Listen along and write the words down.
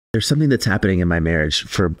there's something that's happening in my marriage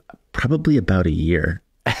for probably about a year,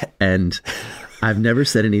 and I've never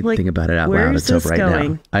said anything about it out loud until right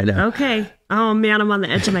now. I know. Okay. Oh man, I'm on the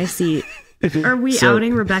edge of my seat. Are we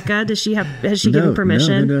outing Rebecca? Has she given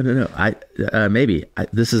permission? No. Maybe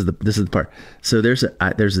this is the part. So there's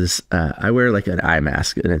this. I wear like an eye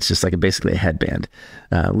mask, and it's just like basically a headband,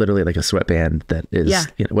 literally like a sweatband that is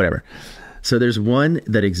whatever. So there's one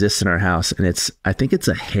that exists in our house, and I think it's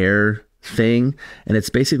a hair thing, and it's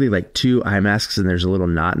basically like two eye masks, and there's a little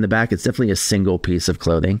knot in the back. It's definitely a single piece of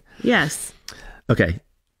clothing. Yes. Okay.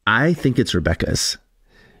 I think it's Rebecca's.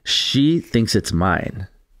 She thinks it's mine.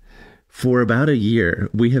 For about a year,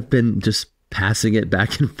 we have been just passing it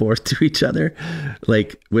back and forth to each other,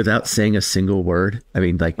 like without saying a single word. I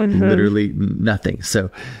mean, like literally nothing.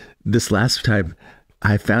 So this last time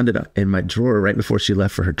I found it in my drawer right before she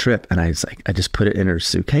left for her trip. And I was like, I just put it in her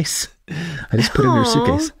suitcase.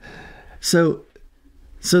 So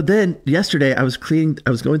then yesterday I was going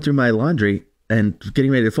through my laundry and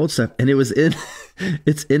getting ready to fold stuff, and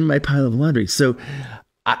it's in my pile of laundry. So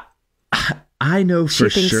I know for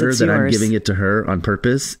sure that I'm giving it to her on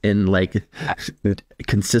purpose in like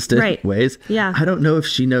consistent ways. Yeah. I don't know if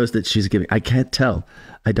she knows that she's giving. I can't tell.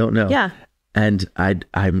 I don't know. Yeah. And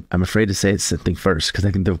I'm afraid to say something first, because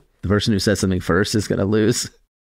I think the person who says something first is going to lose.